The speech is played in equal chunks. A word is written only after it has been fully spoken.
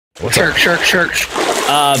Sharks.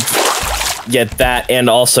 Get that, and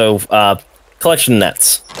also collection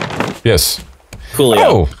nets. Yes. Coolio.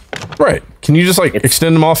 Oh, right. Can you just like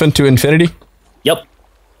extend them off into infinity? Yep.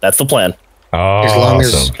 That's the plan. Oh, as long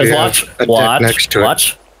as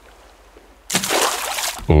watch.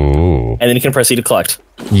 Ooh. And then you can proceed to collect.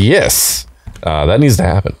 Yes. That needs to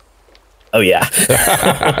happen. Oh yeah.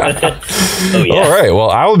 Oh yeah. All right. Well,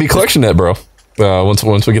 I will be collection net, bro. Once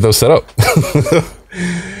we get those set up.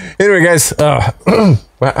 Anyway, guys, how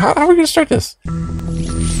are we gonna start this?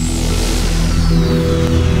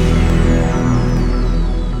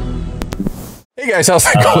 Hey guys, how's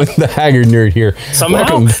it going? The Haggard Nerd here.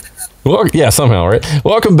 Somehow. Yeah, somehow, right?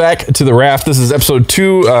 Welcome back to the Raft. This is episode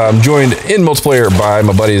 2. I'm joined in multiplayer by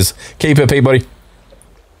my buddies K-Pip. Hey, buddy.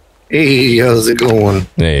 Hey, how's it going?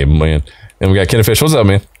 Hey, man. And we got Kennefish. What's up,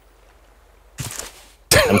 man?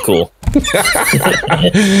 I'm cool.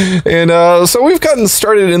 And so we've gotten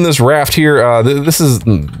started in this raft here. This is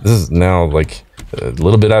now like a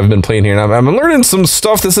little bit I've been playing here, and I'm learning some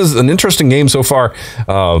stuff. This is an interesting game so far.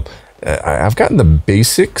 I've gotten the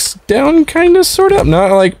basics down, kind of, sort of. I'm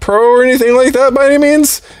not like pro or anything like that by any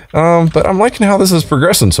means, but I'm liking how this is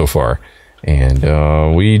progressing so far.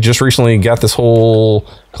 And we just recently got this whole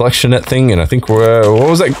collection net thing, and I think what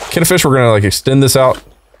was that, Kennefish? We're gonna like extend this out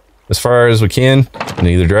as far as we can in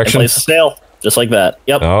either direction. Place a sail, just like that.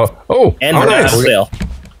 Yep. Oh, and nice. sail.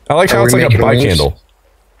 I like how it's like a bike handle.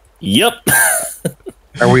 Yep.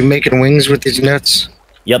 Are we making wings with these nets?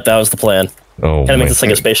 Yep, that was the plan. Oh, kind of make this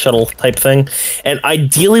like a space shuttle type thing. And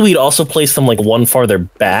ideally, we'd also place them like one farther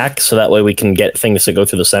back, so that way we can get things to go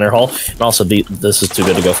through the center hull. And also, this is too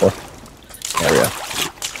good to go for. There we go.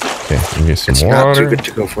 Okay, let me get some it's water. Not too good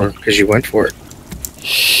to go for because you went for it.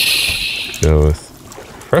 Fill with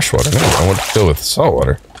fresh water. No, I want to fill with salt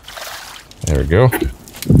water. There we go.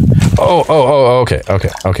 Oh, okay.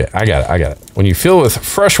 I got it. When you fill with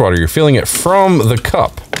fresh water, you're filling it from the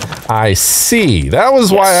cup. I see. That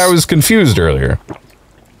was why I was confused earlier.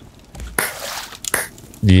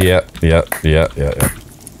 Yeah.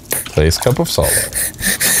 Place cup of salt water.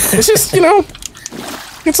 It's just,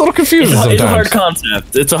 it's a little confusing sometimes. It's a hard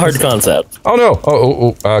concept. It's a hard concept. Oh, no.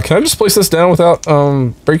 Can I just place this down without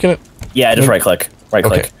breaking it? Yeah, just right-click.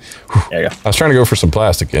 Right-click. Okay. There you go. I was trying to go for some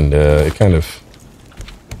plastic, and it kind of...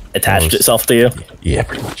 attached itself to you? Yeah,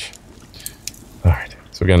 pretty much. All right.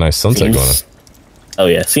 So we got a nice sunset going on. Oh,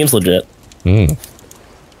 yeah. Seems legit. All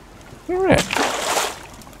right.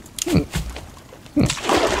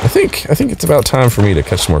 I think it's about time for me to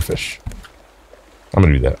catch some more fish. I'm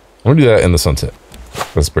going to do that. I'm going to do that in the sunset.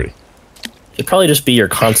 That's pretty. It'd probably just be your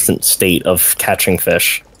constant state of catching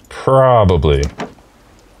fish. Probably.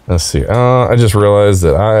 Let's see. I just realized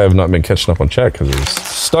that I have not been catching up on chat because it was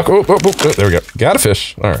stuck. Oh, there we go. Got a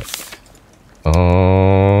fish. All right.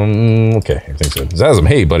 Okay. Everything's good. Zazam,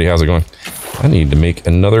 hey, buddy. How's it going? I need to make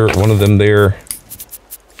another one of them there.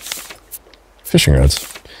 Fishing rods.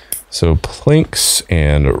 So planks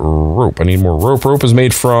and rope. I need more rope. Rope is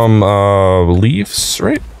made from leaves,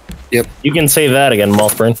 right? Yep. You can say that again,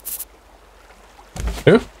 Mothburn.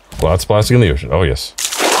 Yeah. Lots of plastic in the ocean. Oh, yes.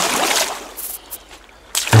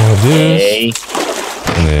 Hey.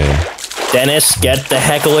 And then... Dennis, get the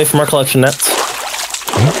heck away from our collection nets. So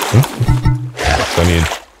I need...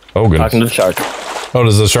 Oh, goodness. Talking to the shark. Oh,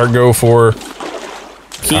 does the shark go for...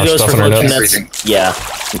 He goes for collection nets. Yeah,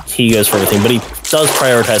 he goes for everything, but he does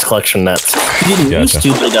prioritize collection nets. He didn't used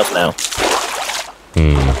to, but he does now.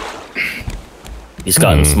 He's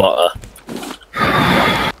gotten smarter.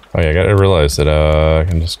 Oh yeah, I gotta realize that I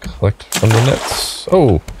can just collect from the nets.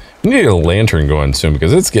 Oh, we need a lantern going soon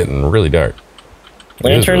because it's getting really dark.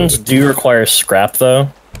 Lanterns do require scrap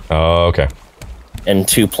though. Oh, okay. And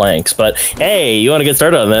 2 planks, but hey, you want to get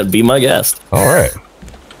started on that? Be my guest. All right.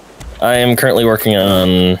 I am currently working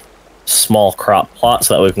on small crop plots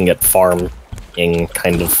so that we can get farming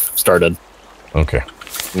kind of started. Okay.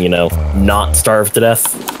 Not starve to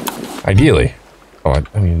death. Ideally. Oh,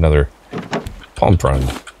 I need another palm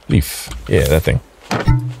frond leaf. Yeah, that thing.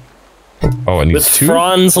 Oh, I need With 2?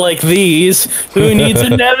 fronds like these, who needs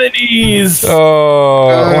anemones? Oh,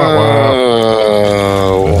 wow.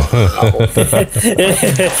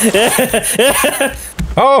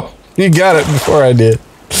 Oh, you got it before I did.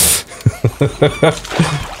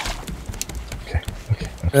 Okay.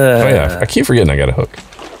 Oh yeah, I keep forgetting I got a hook.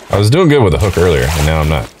 I was doing good with a hook earlier, and now I'm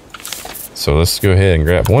not. So let's go ahead and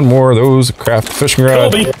grab one more of those craft fishing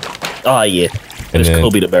rod. Kobe! Oh yeah, there's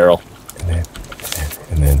Kobe the barrel.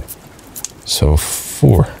 And then, so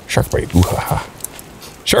 4 shark bite. Ooh, ha, ha.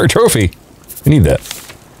 Shark trophy. We need that.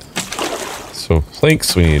 So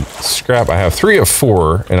planks, we need scrap. I have 3 of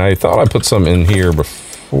 4, and I thought I put some in here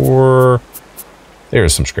before. 4.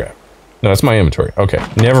 There's some scrap. No, that's my inventory. Okay,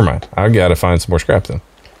 never mind. I gotta find some more scrap then.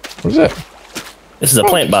 What is that? This is a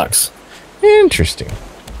plant box. Interesting.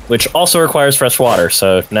 Which also requires fresh water,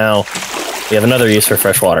 so now we have another use for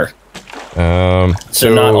fresh water.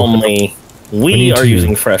 So not only we are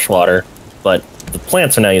using fresh water, but the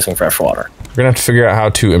plants are now using fresh water. We're gonna have to figure out how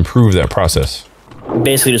to improve that process.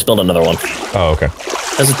 Basically just build another one. Oh, okay.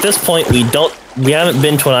 Because at this point we haven't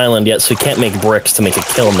been to an island yet, so we can't make bricks to make a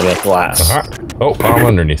kiln to make glass. Oh, I'm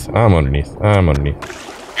underneath. I'm underneath. I'm underneath.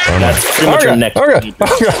 That's pretty much your next.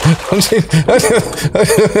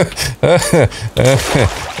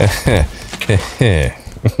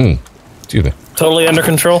 Excuse me. Totally under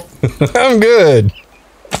control? I'm good.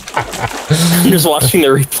 I'm just watching the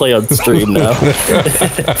replay on stream now.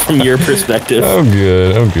 From your perspective. I'm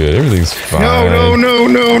good. I'm good. Everything's fine. No. Oh no.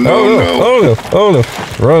 Oh no.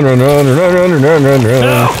 Run. No.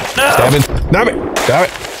 Stab it.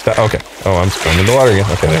 Stop. Okay. Oh, I'm in the water again.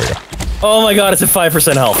 Okay, there we go. Oh my god, it's at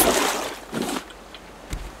 5% health.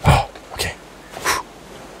 Oh, okay.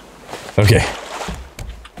 Okay.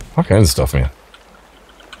 All kinds of stuff, man.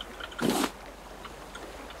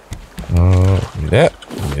 Give me that.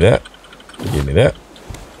 Give me that. Give me that.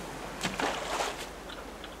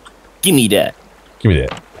 Give me that. Give me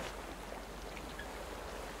that.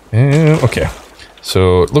 And, okay.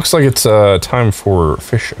 So, it looks like it's time for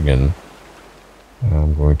fish again.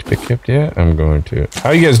 I'm going to pick up that. I'm going to... How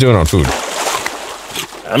are you guys doing on food?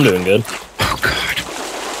 I'm doing good. Oh, God.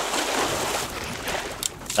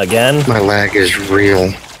 Again? My lag is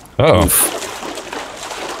real. Uh-oh.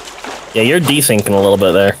 Yeah, you're desyncing a little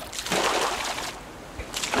bit there.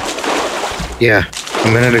 Yeah.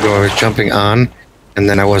 A minute ago I was jumping on, and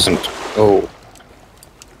then I wasn't. Oh.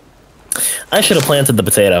 I should have planted the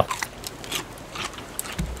potato.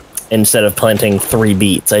 Instead of planting 3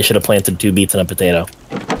 beets, I should have planted 2 beets and a potato.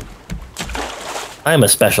 I am a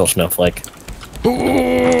special snowflake.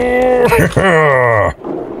 Oh,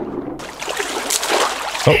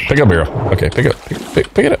 pick up barrel. Okay, pick it up.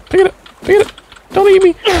 Pick it up. Don't eat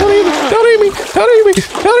me. Don't eat me. Don't eat me. Don't eat me.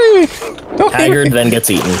 Don't eat me. Don't Haggard eat me. then gets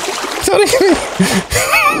eaten. Don't eat me.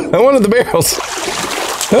 I wanted the barrels.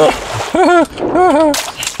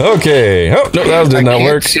 Okay. Oh, no, that did not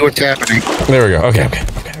work. See what's happening. There we go. Okay.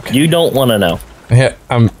 You don't want to know. Yeah,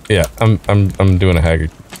 I'm doing a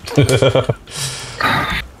haggard.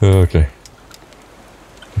 Okay.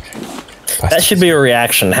 That should be a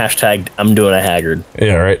reaction. Hashtag I'm doing a haggard.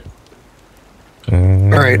 Yeah, right. All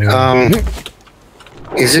right.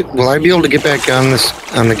 Will I be able to get back on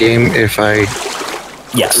the game if I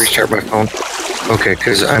Yes. restart my phone? Okay,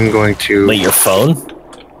 because I'm going to. Wait, your phone?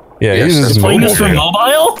 Yeah, Yes, uses that's his Playing this mobile from phone.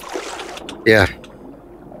 mobile? Yeah.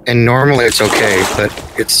 And normally it's okay, but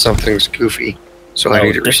it's something's goofy, so I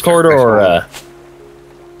need to Discord restart my or phone.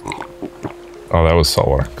 Oh, that was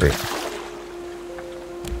saltwater. Great.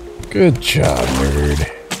 Good job, nerd.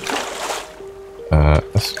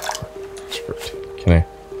 Can I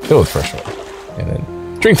fill with fresh water? And then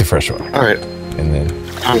drink the fresh water. All right. And then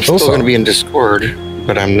I'm still going to be in Discord,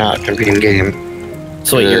 but I'm not going to be in game.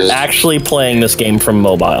 So wait, you're actually playing this game from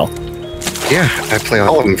mobile? Yeah, I play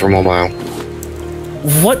all of them for mobile.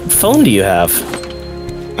 What phone do you have?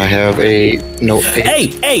 I have a Note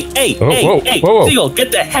 8. Hey, whoa. Seagull,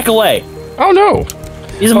 get the heck away. Oh no!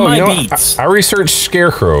 These are my you know, beats. I researched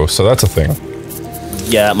Scarecrow, so that's a thing.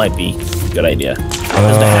 Yeah, it might be. Good idea.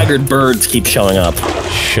 Because the haggard birds keep showing up.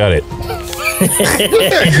 Shut it.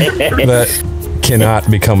 That cannot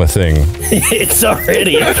become a thing. It's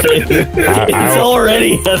already a thing. It's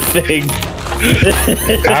already a thing.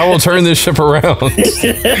 I will turn this ship around.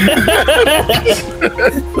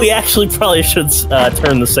 We actually probably should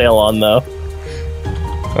turn the sail on, though.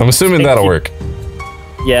 I'm assuming that'll work.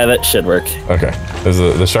 Yeah, that should work. Okay. Is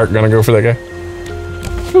the shark gonna go for that guy?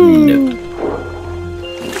 No.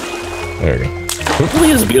 There we go. It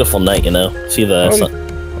really is a beautiful night, you know? See the sun.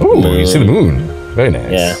 Ooh, you see the moon. Very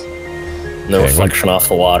nice. Yeah. And the reflection off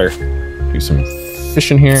the water. Do some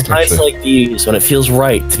fishing here. It's nights like these when it feels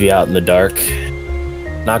right to be out in the dark.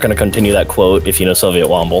 Not going to continue that quote if you know Soviet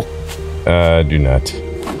Womble. Do not.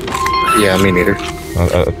 Yeah, me neither.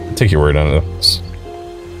 I'll take your word on it.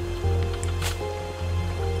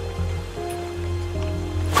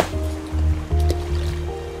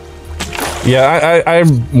 Yeah,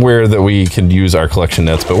 I'm aware that we could use our collection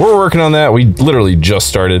nets, but we're working on that. We literally just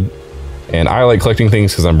started, and I like collecting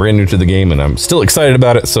things because I'm brand new to the game, and I'm still excited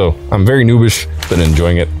about it, so I'm very noobish, but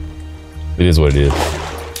enjoying it. It is what it is.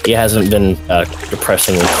 He hasn't been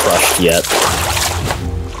depressingly crushed yet.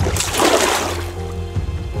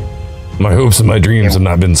 My hopes and my dreams have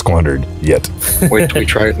not been squandered yet. Wait till we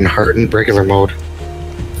try it in hard and regular mode.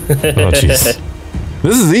 Oh, jeez.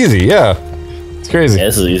 This is easy, yeah. It's crazy. Yeah,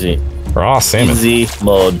 this is easy. Raw salmon. Easy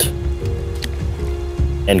mode.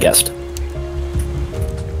 And guest.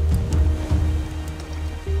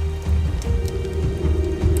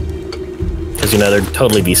 Because, you know, there'd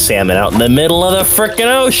totally be salmon out in the middle of the frickin'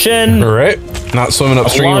 ocean. Right? Not swimming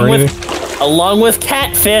upstream or anything. Along with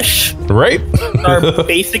catfish. Right? Are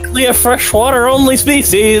basically a freshwater only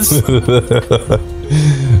species.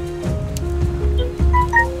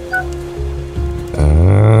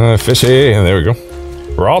 Fishy. And there we go.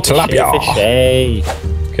 Raw tilapia. Fishy.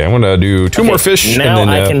 Okay, I'm gonna do two more fish. Now and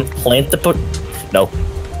then, I can plant the No.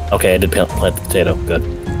 Okay, I did plant the potato. Good.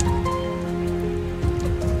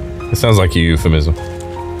 It sounds like a euphemism.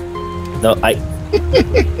 No,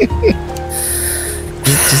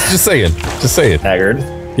 just say it. Just say it. Haggard.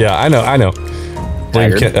 Yeah, I know.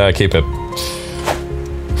 Blame K-Pip.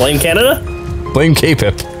 Blame Canada? Blame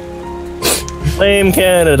K-Pip. Blame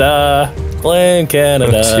Canada. Blame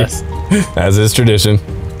Canada. Oh, as is tradition.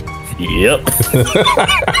 Yep.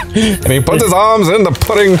 And he puts his arms in the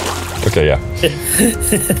pudding. Okay, yeah.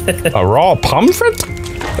 A raw pomfret?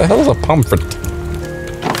 The hell is a pomfret?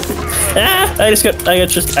 I just got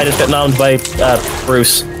nommed by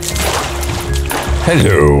Bruce.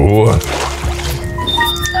 Hello.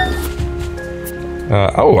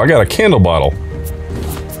 Oh, I got a candle bottle.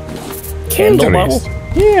 Candle bottle?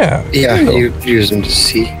 Yeah. Yeah, you use them to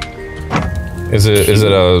see. Is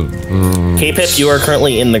it a... K-Pip, you are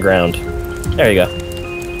currently in the ground. There you go.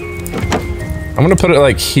 I'm gonna put it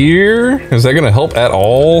like here. Is that gonna help at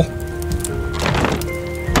all?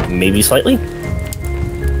 Maybe slightly.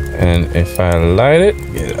 And if I light it,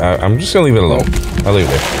 I'm just gonna leave it alone. I'll leave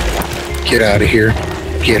it there. Get out of here.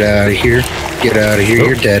 Get out of here. Get out of here. Oh.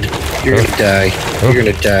 You're dead. You're gonna die. You're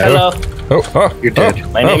gonna die. Hello. You're dead.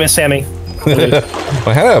 My name is Sammy. Well,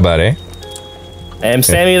 hello, buddy. I am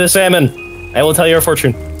Sammy the Salmon. I will tell your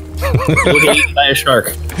fortune. You will get eaten by a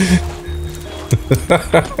shark.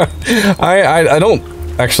 I don't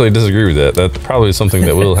actually disagree with that. That's probably something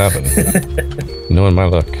that will happen. Knowing my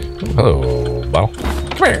luck. Hello, bottle.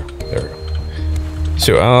 Come here. There we go.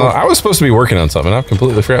 So, I was supposed to be working on something. I've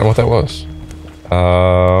completely forgotten what that was.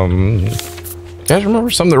 You guys remember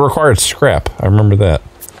something that required scrap? I remember that.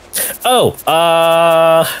 Oh,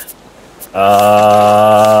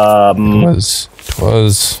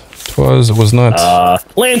 it was not.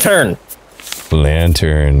 Lantern.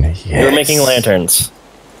 Lantern, yes. You're making lanterns.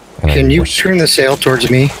 Can you turn the sail towards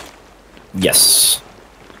me? Yes.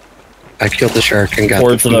 I killed the shark and got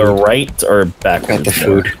towards the food. the right or backwards? Got the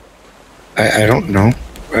food. I don't know.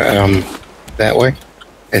 That way,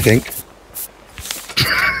 I think.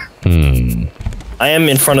 I am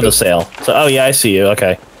in front of the sail. So, oh yeah, I see you.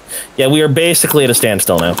 Okay. Yeah, we are basically at a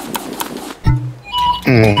standstill now.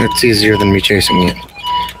 It's easier than me chasing it.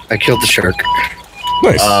 I killed the shark.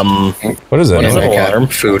 Nice. What is that? What is that alarm?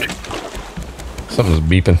 Food. Something's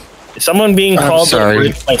beeping. Is someone being called to the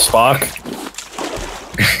bridge by Spock?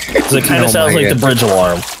 Because it kind of sounds like the bridge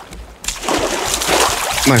alarm.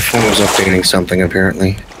 My phone was updating something,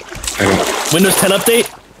 apparently. Windows 10 update?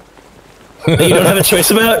 That you don't have a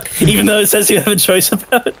choice about? Even though it says you have a choice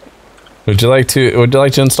about? Would you like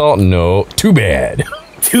to install? No. Too bad.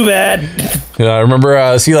 Too bad.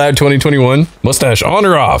 Remember Sea Lab 2021? Mustache on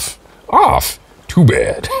or off? Off. Too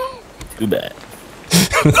bad. Too bad.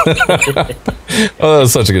 Oh, that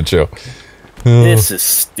was such a good show. This is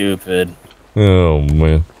stupid. Oh,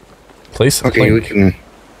 man. Place. Okay, we can...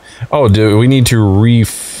 Oh, do we need to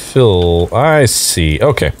refill? I see.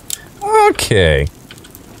 Okay. Okay.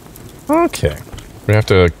 We have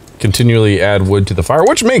to continually add wood to the fire,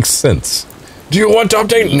 which makes sense. Do you want to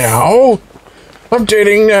update now?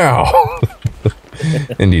 Updating now.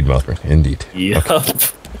 Indeed, Mothman. Indeed. Yup.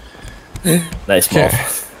 Okay. Nice, Okay.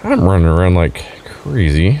 I'm running around like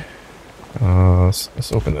crazy.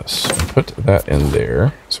 Let's open this. Put that in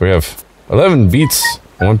there. So we have 11 beets,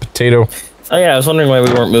 1 potato. Oh yeah, I was wondering why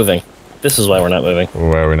we weren't moving. This is why we're not moving.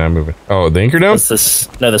 Why are we not moving? Oh, the anchor down?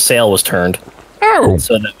 No, the sail was turned. Oh!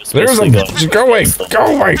 So that was There's a... Go away!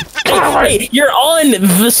 Go away! Go away! Hey, you're on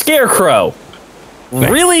the scarecrow!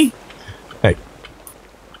 Hey. Really? Hey.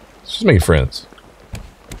 Let's just make friends.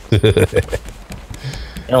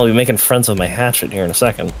 I'll be making friends with my hatchet here in a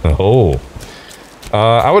second. Oh.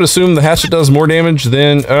 I would assume the hatchet does more damage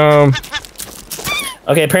than,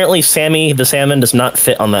 Okay, apparently Sammy the Salmon does not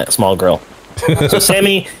fit on that small grill. So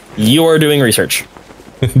Sammy, you are doing research.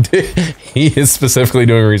 He is specifically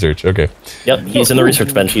doing research. Okay. Yep, he's in the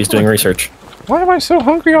research bench. He's doing research. Why am I so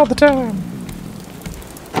hungry all the time?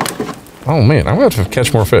 Oh man, I'm gonna have to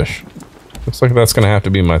catch more fish. Looks like that's gonna have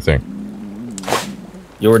to be my thing.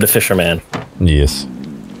 You're the fisherman. Yes.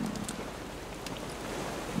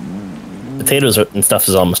 potatoes and stuff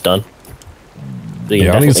is almost done. So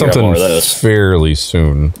yeah, I'll need something fairly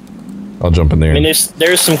soon. I'll jump in there. I mean,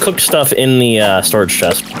 there's some cooked stuff in the storage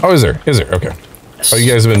chest. Oh, is there? Is there? Okay. Yes. Oh,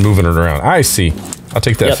 you guys have been moving it around. I see. I'll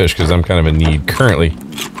take that fish because I'm kind of in need currently.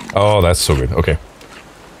 Oh, that's so good. Okay.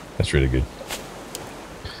 That's really good.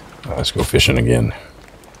 Let's go fishing again.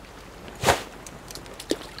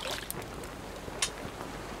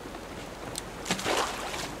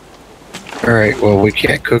 All right. Well, we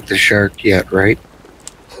can't cook the shark yet, right?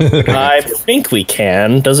 I think we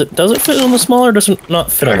can. Does it fit on the smaller? Or does it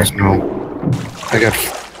not fit on the smaller? No. I got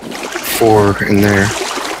 4 in there.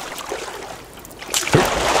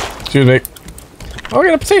 Excuse me. Oh, I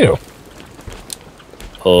got a potato.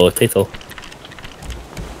 Potato.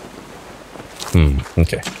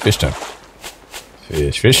 Okay. Fish time.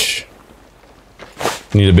 Fish.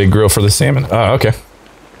 Need a big grill for the salmon. Oh, okay.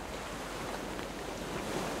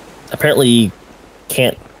 Apparently, you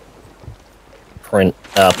can't plant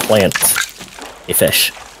a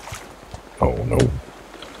fish. Oh no.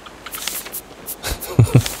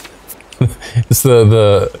 It's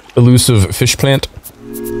the elusive fish plant.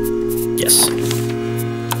 Yes.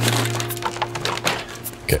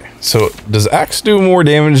 Okay. So does axe do more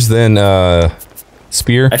damage than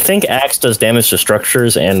spear? I think axe does damage to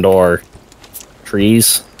structures and or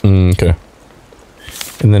trees. Okay.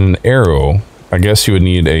 And then an arrow. I guess you would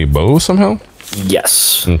need a bow somehow?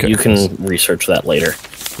 Yes. Okay. You can research that later.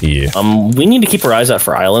 Yeah. We need to keep our eyes out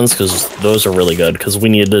for islands because those are really good because we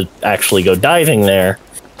need to actually go diving there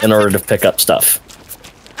in order to pick up stuff.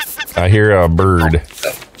 I hear a bird.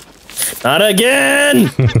 Not again!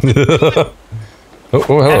 Oh,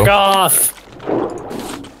 hello. Back off!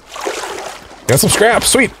 Got some scraps.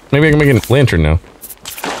 Sweet. Maybe I can make a lantern now.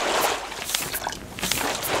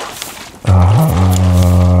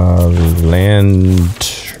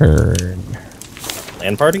 Lantern.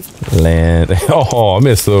 Land party? Land. Oh, I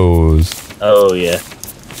missed those. Oh, yeah.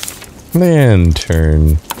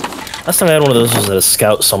 Lantern. Last time I had one of those was at a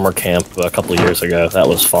scout summer camp a couple of years ago. That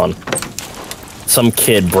was fun. Some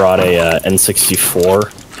kid brought a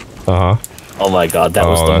N64. Uh-huh. Oh my god, that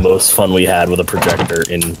was the most fun we had with a projector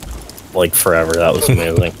in, like, forever. That was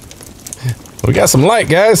amazing. We got some light,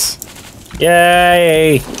 guys.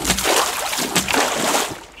 Yay!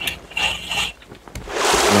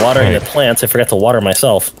 Watering the plants. I forgot to water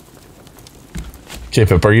myself. Okay,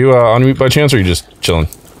 Pip, are you on mute by chance, or are you just chilling?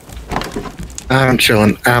 I'm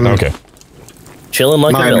chilling. Okay. Chilling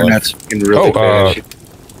like a villain. Internet's been really bad.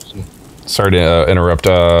 Sorry to interrupt.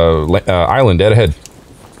 Island dead ahead.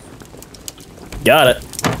 Got it.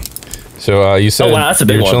 So you said. Oh wow, that's a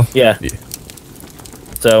big one. Chilling? Yeah.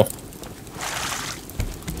 So.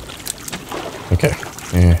 Okay.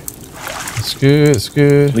 Yeah. It's good. It's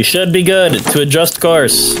good. We should be good to adjust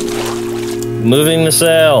course. Moving the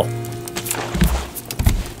sail.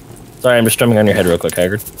 Sorry, I'm just drumming on your head real quick,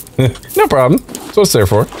 Haggard. No problem. That's what it's there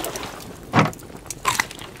for.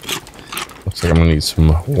 Looks like I'm gonna need some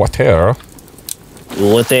water.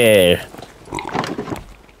 Water.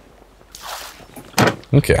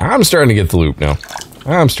 Okay, I'm starting to get the loop now.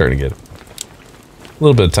 I'm starting to get it. A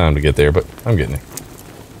little bit of time to get there, but I'm getting there.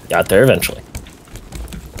 Got there eventually.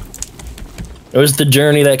 It was the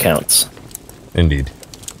journey that counts. Indeed.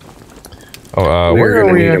 Oh, we're where are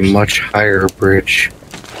gonna we? need a much higher bridge.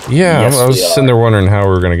 Yeah, Yes, I was sitting there wondering how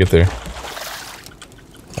we were gonna get there.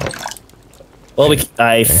 Well,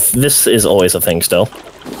 this is always a thing still.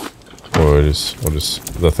 What is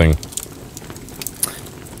the thing?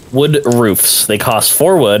 Wood roofs. They cost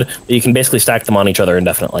 4 wood, but you can basically stack them on each other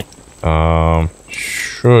indefinitely.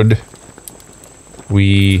 Should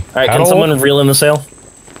we? All right, can someone reel in the sail?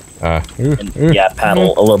 Yeah,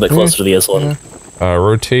 paddle a little bit closer to the island.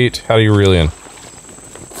 Rotate. How do you reel in?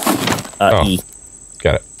 E.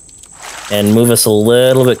 Got it. And move us a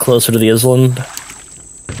little bit closer to the island.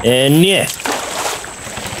 And yeah.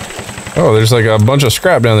 Oh, there's like a bunch of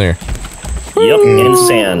scrap down there. Yep, and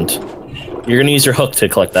sand. You're gonna use your hook to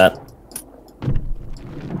collect that.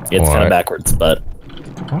 It's kind of backwards, but...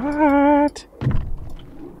 What?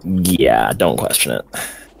 Yeah, don't question it.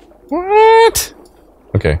 What?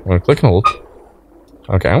 Okay, I'm gonna click and hold.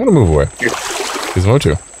 Okay, I'm gonna move away. Gizmo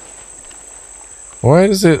too. Why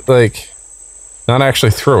does it, like, not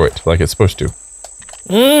actually throw it like it's supposed to?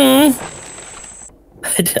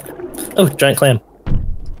 Oh, giant clam.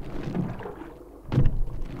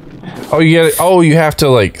 Oh, you get it. Oh, you have to,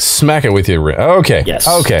 like, smack it with your... Okay. Yes.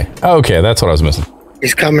 Okay. Okay, that's what I was missing.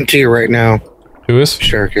 He's coming to you right now. Who is?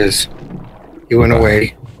 Shark is. He went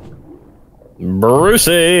away.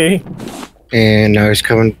 Brucey! And now he's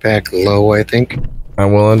coming back low, I think.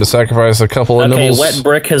 I'm willing to sacrifice a couple of nibbles. Okay, wet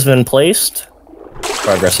brick has been placed.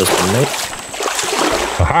 Progress has been made.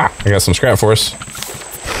 Aha! I got some scrap for us.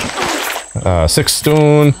 6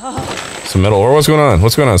 stone. Some metal ore. What's going on?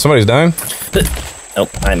 What's going on? Somebody's dying? Nope,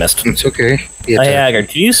 I missed. It's okay. Hey, Haggard,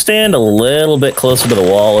 can you stand a little bit closer to the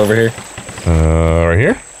wall over here? Right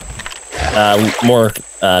here? More,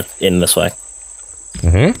 in this way.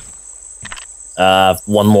 Mm-hmm.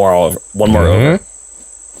 One more over. Over.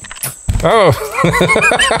 Oh!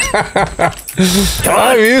 Come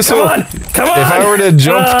on! Come on! Come on! If I were to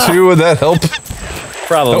jump too, would that help?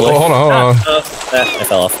 Probably. Oh, hold on. I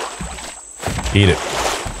fell off. Eat it.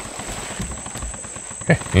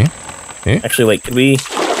 Okay. Actually, wait, could we...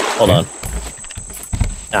 Hold on.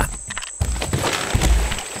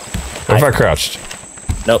 What if I crouched?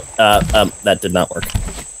 Nope, that did not work.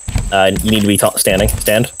 You need to be standing.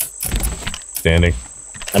 Stand. Standing.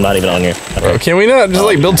 I'm not even on you. Okay. Can we not just,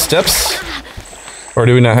 like, build steps? Or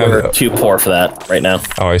do we not have... We're too poor for that right now.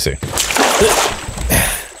 Oh, I see.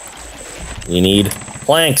 We need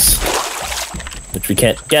planks. Which we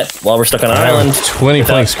can't get while we're stuck on an island. 20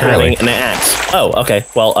 planks currently. An axe. Oh, okay.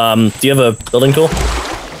 Well, do you have a building tool?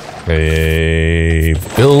 A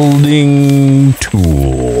building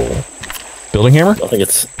tool. Building hammer? I think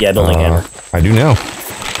it's... Yeah, building hammer. I do now.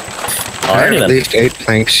 I have at least 8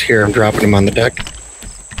 planks here. I'm dropping them on the deck.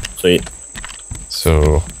 Sweet.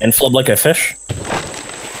 So... And flub like a fish?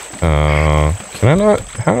 Can I not...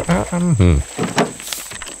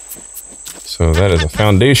 So that is a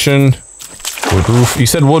foundation. Wood roof. You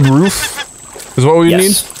said wood roof is what we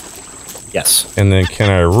need? Yes. And then can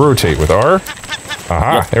I rotate with R?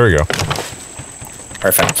 Aha, yep. There we go.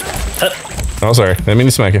 Perfect. Oh, sorry. Didn't mean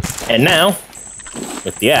to smack you. And now,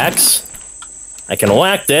 with the axe, I can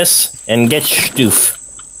whack this and get stoof.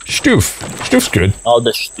 Stoof. Stoof's good. All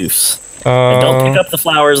the stoofs. And don't pick up the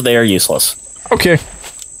flowers. They are useless. Okay.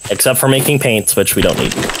 Except for making paints, which we don't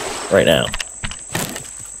need right now.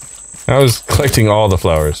 I was collecting all the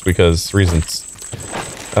flowers because reasons.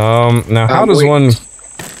 Now how does one...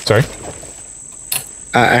 Sorry?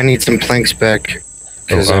 I need some planks back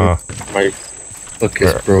because my hook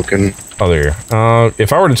is broken. Oh, there you go.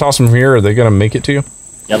 If I were to toss them here, are they going to make it to you?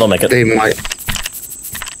 Yeah, they'll make it. They might.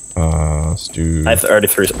 Let's do... I've already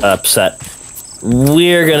set.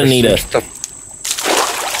 We're going to need a...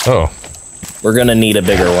 Oh. We're going to need a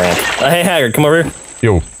bigger ramp. Hey, Haggard, come over here.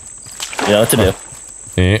 Yo. You know what to do.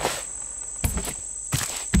 Yeah.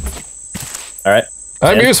 All right.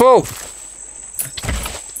 I'm useful.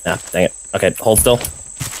 Ah, dang it. Okay, hold still. All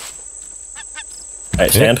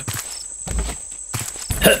right, stand.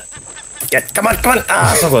 Get, come on.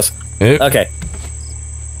 Ah, so close. Okay.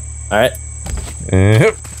 All right.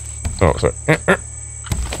 Oh, sorry.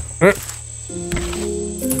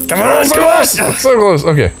 Come on, so close.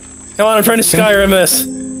 Okay. Come on, I'm trying to Skyrim this.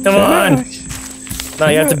 Come on. No,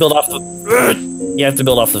 you have to build off the. You have to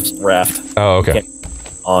build off the raft. Oh, okay.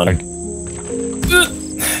 On.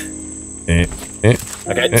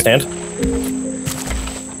 Okay, stand.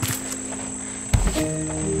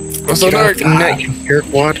 So dark.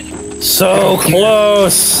 What? So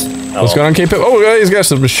close. What's going on, K-Pip? Oh, he's got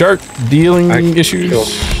some shark dealing issues.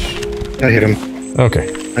 I hit him. Okay.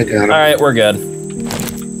 I got him. All right, we're good.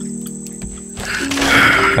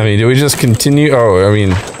 I mean, do we just continue? Oh, I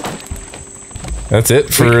mean, that's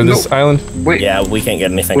it for this island? Wait. Yeah, we can't get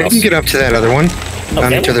anything else. We can get up to that other one.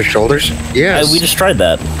 On each other's shoulders. Yes. We just tried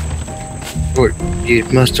that. You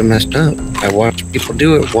must have messed up. I watched people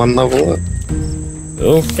do it 1 level up.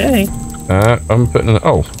 Okay. I'm putting...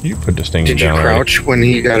 Oh, you put this thing down. Did you crouch when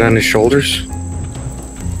he got on his shoulders?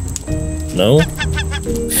 No.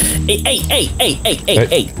 Hey.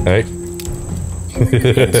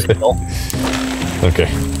 Okay.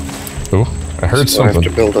 Oh, I heard so something. I have to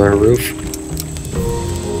build our roof.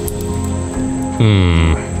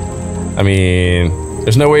 I mean,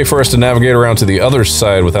 there's no way for us to navigate around to the other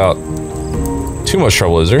side without too much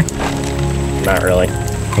trouble, is there? Not really.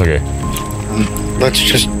 Okay. Let's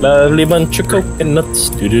just... Lovely bunch of coconuts.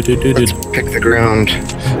 Let's pick the ground.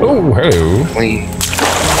 Oh, hello. Clean.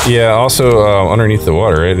 Yeah, also, underneath the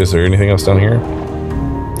water, right? Is there anything else down here?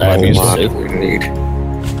 I We need.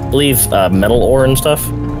 believe metal ore and stuff.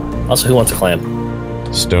 Also, who wants a clam?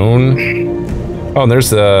 Stone. Oh, and there's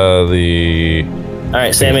the... All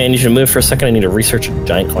right, Sammy, I need you to move for a second. I need to research a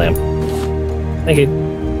giant clam. Thank you.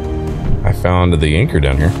 I found the anchor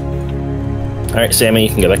down here. All right, Sammy, you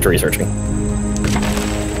can go back to researching.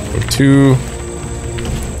 2.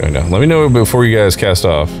 Going down. Let me know before you guys cast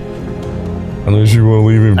off. Unless you want to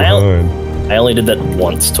leave him behind. I only did that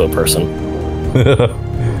once to a person.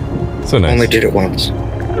 So nice. Only did it once.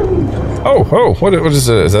 Oh, what is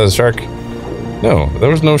it? Is that a shark? No, there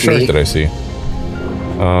was no shark that I see.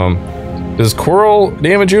 Does coral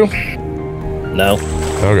damage you? No.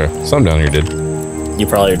 Okay, some down here did. You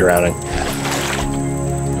probably are drowning.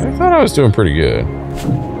 I thought I was doing pretty good.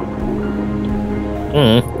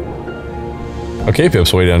 Okay,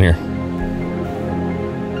 Pip's way down here.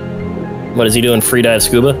 What is he doing? Free dive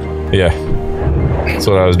scuba? Yeah, that's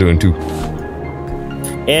what I was doing too.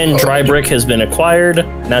 And dry brick has been acquired.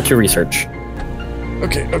 Now to research.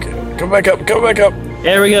 Okay, come back up,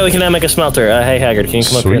 There we go. We can now make a smelter. Hey, Haggard, can you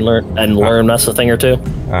come up here and learn us a thing or two?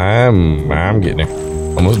 I'm getting it.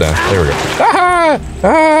 Almost down. There we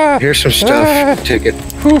go. Here's some stuff. Take it.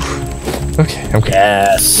 Whew. Okay.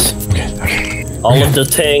 Yes. Okay. All of the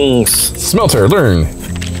things. Smelter, learn.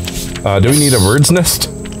 Do we need a bird's nest?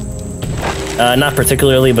 Not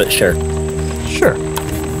particularly, but sure. Sure.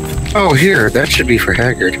 Oh, here. That should be for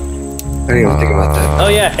Haggard. I didn't even think about that. Oh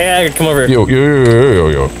yeah, hey Haggard, come over. Yo.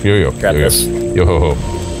 Grab this. Yo ho ho.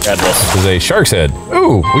 Grab this. This is a shark's head.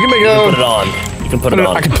 Ooh, we can make You can put it on. You can put it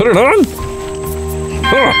on. I can put it on?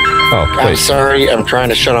 Oh, I'm wait. sorry. I'm trying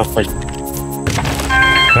to shut off my...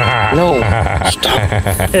 No.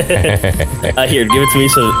 Stop. Here, give it to me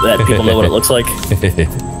so that people know what it looks like.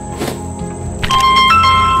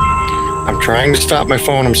 I'm trying to stop my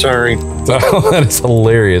phone. I'm sorry. Oh, that is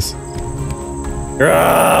hilarious. No,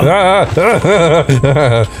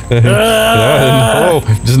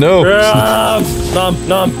 just no.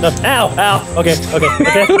 Nom. Ow. Okay.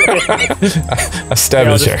 I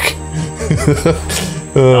stabbed the check.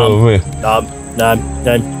 Oh, man.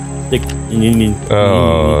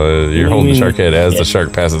 Oh, you're holding the shark head as the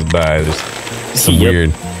shark passes by. There's some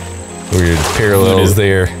weird parallels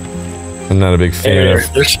there. I'm not a big fan of.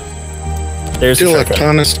 There's still a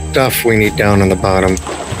ton of stuff we need down on the bottom.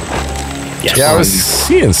 Yes. Yeah, I was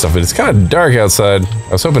seeing stuff, but it's kind of dark outside.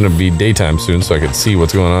 I was hoping it'd be daytime soon so I could see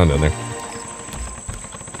what's going on down there.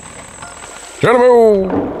 Geronimo!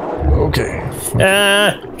 Okay.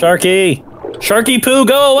 Sharky poo,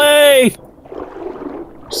 go away!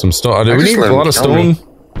 Some stone. Do we need a lot of stone?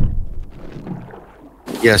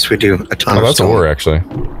 Yes, we do. A ton of stone. Oh, that's ore, actually.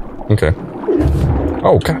 Okay.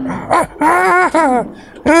 Oh, God.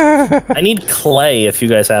 I need clay if you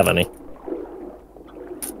guys have any.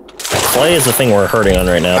 Clay is the thing we're hurting on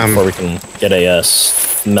right now before we can get a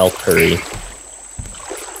smeltery.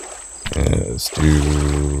 Let's do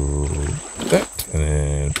that, and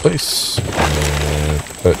then place, and then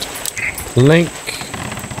put link.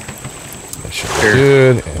 That should be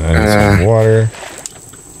good, and I need some water.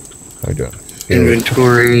 How we doing?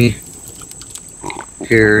 Inventory.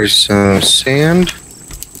 Here's sand.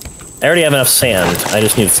 I already have enough sand. I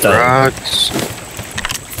just need stone. Rocks.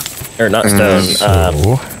 Or not stone,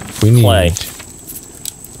 we need clay.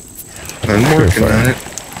 I'm working on it.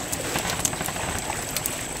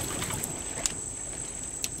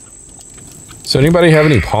 So anybody have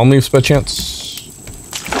any palm leaves by chance?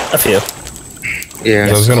 A few. Yeah.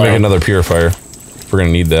 I was going to make another purifier. We're going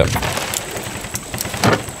to need that.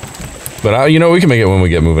 But, you know, we can make it when we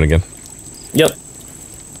get moving again. Yep.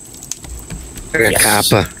 I got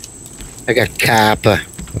copper. I got copper.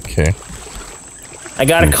 Okay. I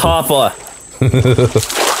got a copper.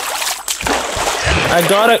 I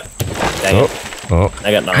got it. Dang it. Oh.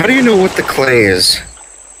 I got nothing. How do you know what the clay is?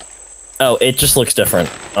 Oh, it just looks different.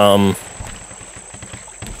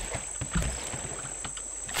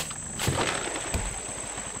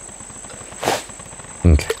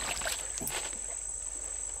 Okay.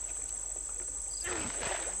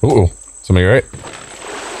 Uh-oh. Somebody right?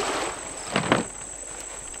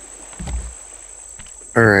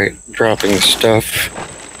 Alright, dropping stuff.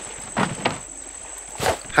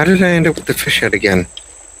 How did I end up with the fish head again?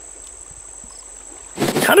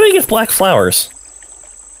 How do we get black flowers?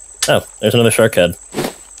 Oh, there's another shark head.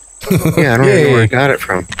 Yeah, I don't know where I got it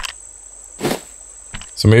from.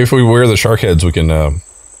 So maybe if we wear the shark heads, we can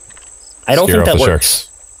I don't think that works. Sharks.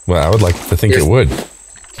 Well, I would like to think it would.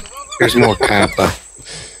 Here's more copper.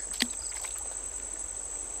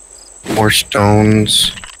 More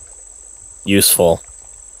stones. Useful.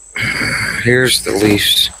 Here's the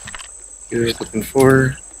leaves he was looking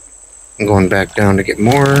for. I'm going back down to get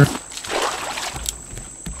more.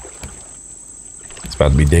 It's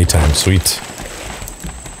about to be daytime, sweet.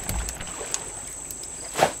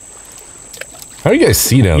 How do you guys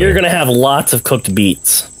see down there? You're going to have lots of cooked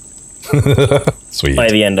beets. Sweet. By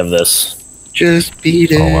the end of this. Just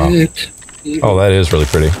beat it. Wow. Oh, that is really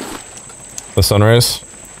pretty. The sunrise?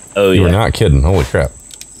 Oh, yeah. You were not kidding. Holy crap.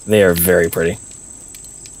 They are very pretty.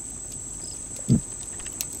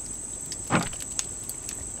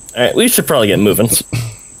 Alright, we should probably get moving.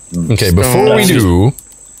 Okay, before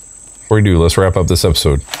we do, let's wrap up this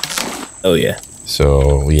episode. Oh, yeah.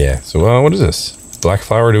 So, what is this? Black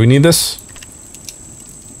flower, do we need this?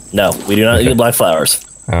 No, we do not need black flowers.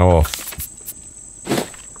 I will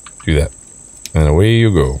do that. And away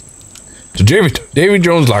you go. To Davy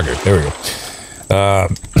Jones' locker. There we go.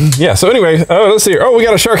 Yeah, so anyway, let's see here. Oh, we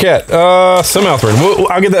got a shark hat. Some Alfred.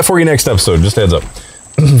 I'll get that for you next episode. Just heads up.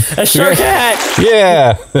 A shark hat!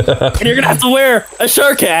 Yeah! And you're gonna have to wear a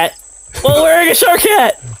shark hat while wearing a shark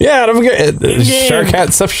hat! Yeah, don't forget. Shark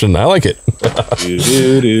hatception. I like it.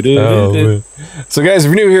 Oh, so guys,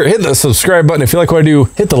 if you're new here, hit the subscribe button. If you like what I do,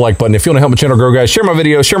 hit the like button. If you want to help my channel grow, guys, share my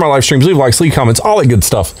videos, share my live streams, leave likes, leave comments, all that good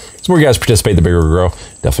stuff. The more you guys participate, the bigger we grow.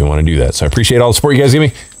 Definitely want to do that. So I appreciate all the support you guys give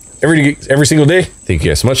me every single day. Thank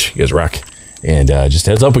you guys so much. You guys rock. And just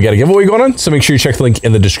heads up, we got a giveaway going on, so make sure you check the link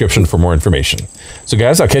in the description for more information. So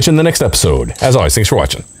guys, I'll catch you in the next episode. As always, thanks for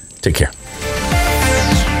watching. Take care.